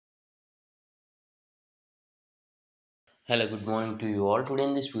Hello, good morning to you all. Today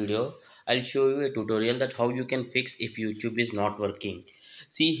in this video, I'll show you a tutorial that how you can fix if YouTube is not working.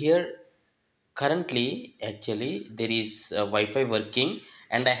 See here, currently actually there is Wi-Fi working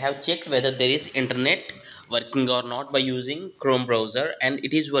and I have checked whether there is internet working or not by using Chrome browser and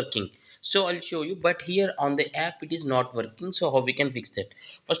it is working. So I'll show you, but here on the app it is not working. So how we can fix that?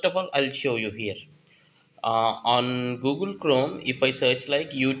 First of all, I'll show you here. On Google Chrome, if I search like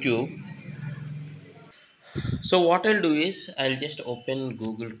YouTube, so what I'll do is I'll just open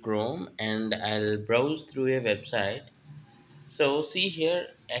Google Chrome and I'll browse through a website. So see here,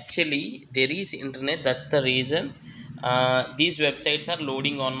 actually there is internet. That's the reason these websites are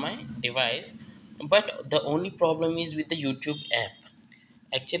loading on my device. But the only problem is with the YouTube app.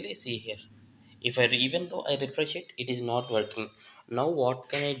 Actually, see here, if I even though I refresh it, it is not working. Now what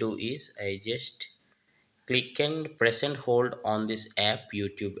can I do is I just click and press and hold on this app,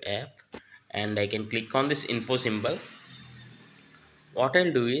 YouTube app, and I can click on this info symbol. What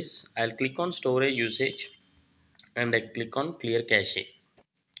I'll do is I'll click on storage usage and I click on clear cache.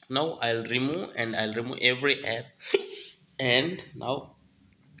 Now I'll remove every app and now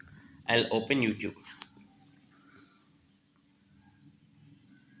I'll open YouTube.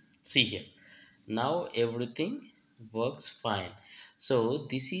 See here. Now everything works fine. So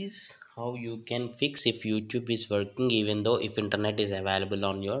this is how you can fix if YouTube is working even though if internet is available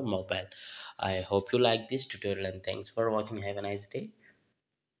on your mobile. I hope you like this tutorial and thanks for watching. Have a nice day.